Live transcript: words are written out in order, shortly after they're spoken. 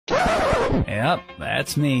Yep,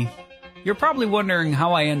 that's me. You're probably wondering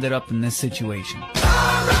how I ended up in this situation.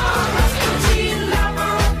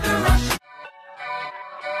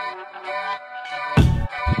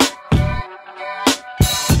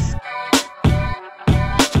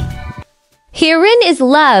 Herein is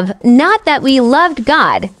love, not that we loved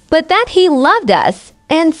God, but that He loved us,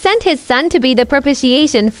 and sent His Son to be the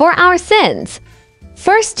propitiation for our sins.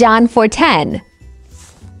 1 John 4:10.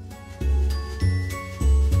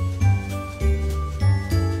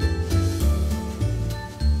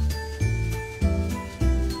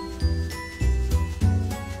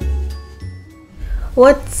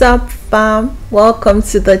 What's up, fam? Welcome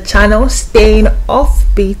to the channel Staying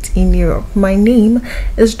Offbeat in Europe. My name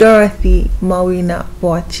is Dorothy Mawina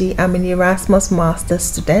Boachi. I'm an Erasmus Master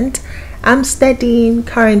student. I'm studying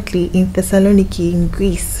currently in Thessaloniki in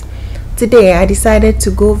Greece. Today I decided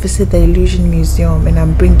to go visit the Illusion Museum and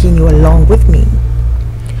I'm bringing you along with me.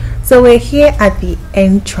 So we're here at the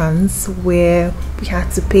entrance where we had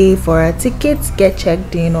to pay for our tickets, get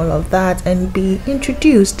checked in, all of that, and be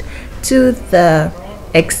introduced to the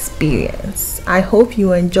experience. I hope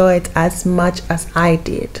you enjoy it as much as I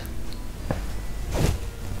did.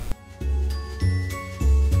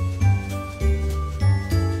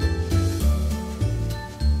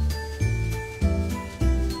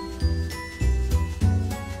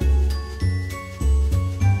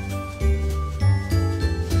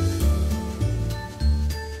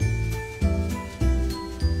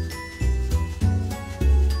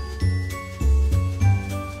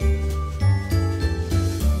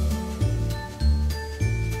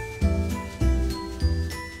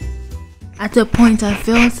 At a point, I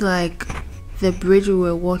felt like the bridge we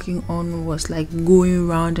were walking on was like going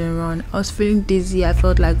round and round. I was feeling dizzy. I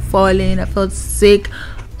felt like falling. I felt sick.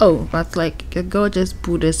 Oh, but like a girl just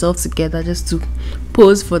pulled herself together just to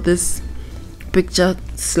pose for this picture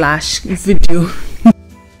slash video.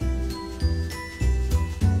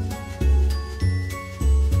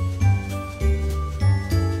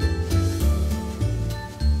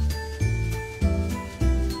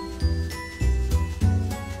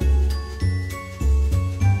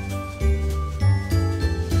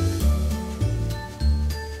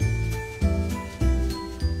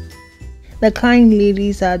 The kind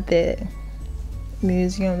ladies at the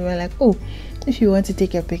museum were like, oh, if you want to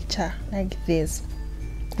take a picture like this,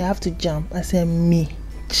 you have to jump. I said, me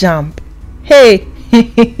jump? Hey,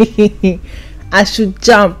 I should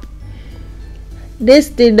jump. This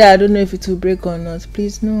thing that I don't know if it will break or not.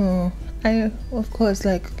 Please, no. Of course,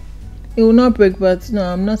 like, it will not break, but no,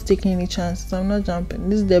 I'm not taking any chances. I'm not jumping.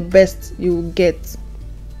 This is the best you will get.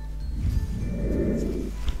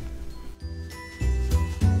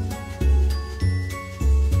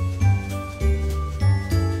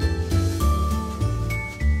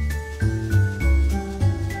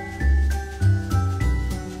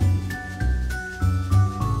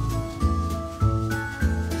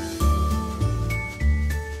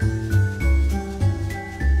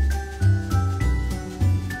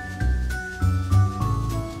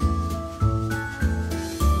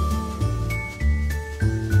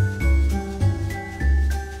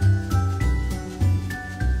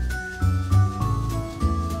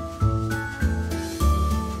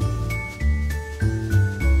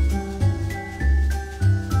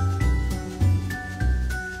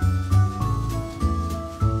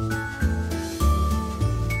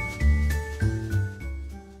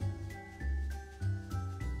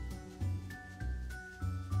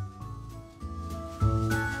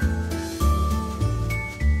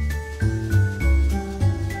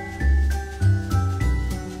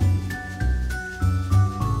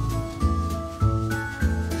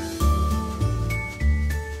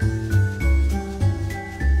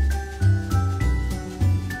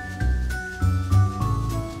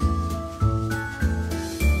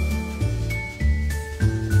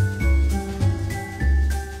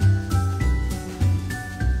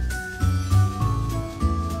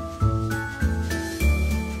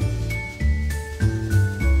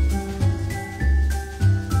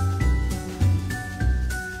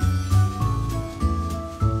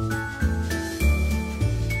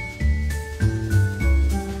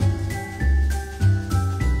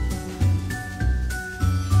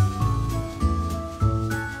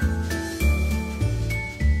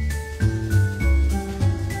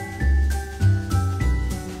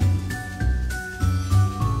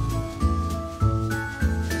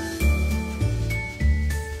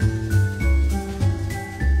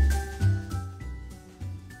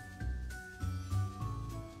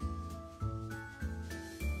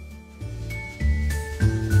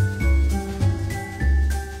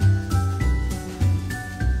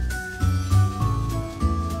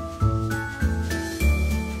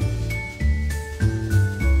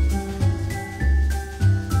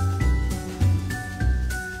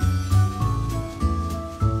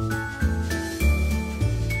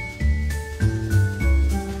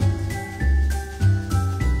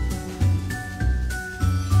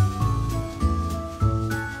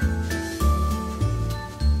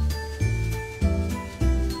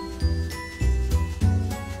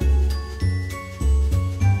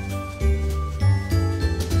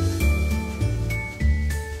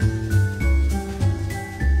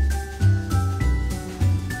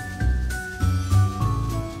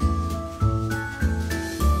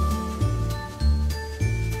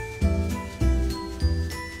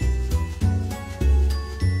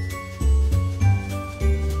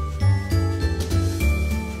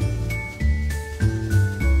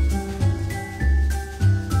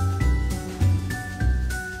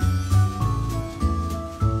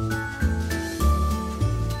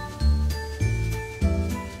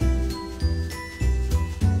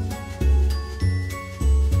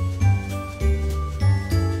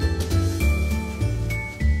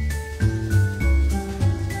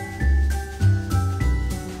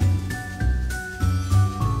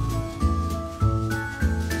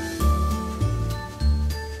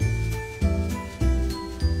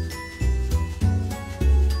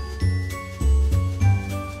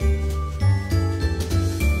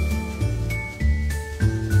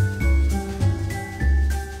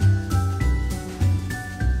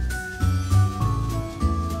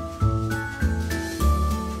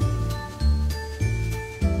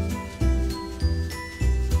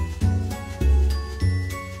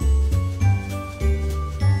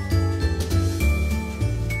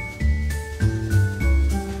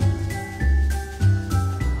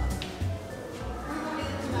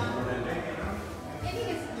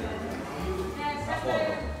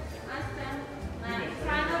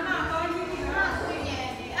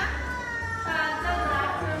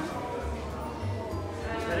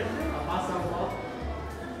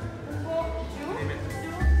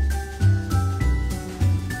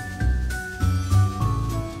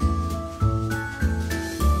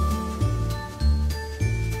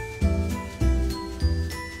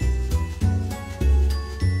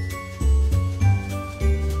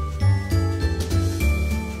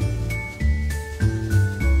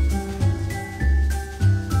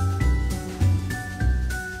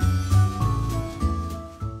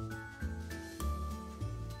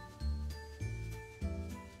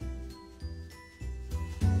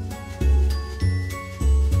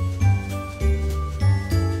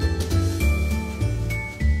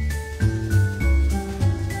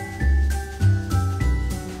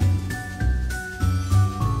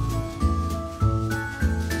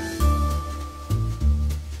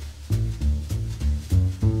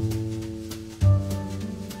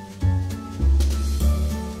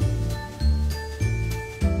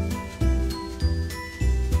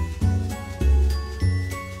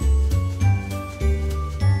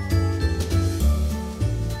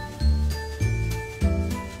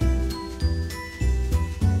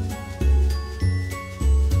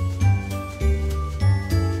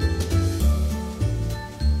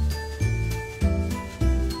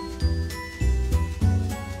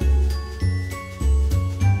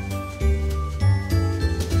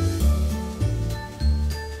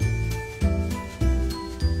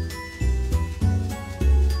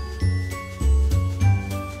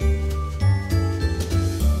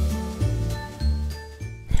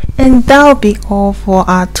 And that'll be all for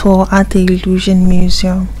our tour at the Illusion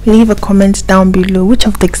Museum. Leave a comment down below which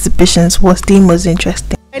of the exhibitions was the most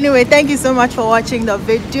interesting. Anyway, thank you so much for watching the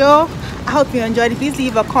video. I hope you enjoyed it. Please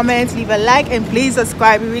leave a comment, leave a like, and please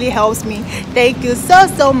subscribe. It really helps me. Thank you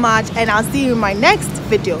so much, and I'll see you in my next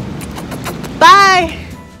video.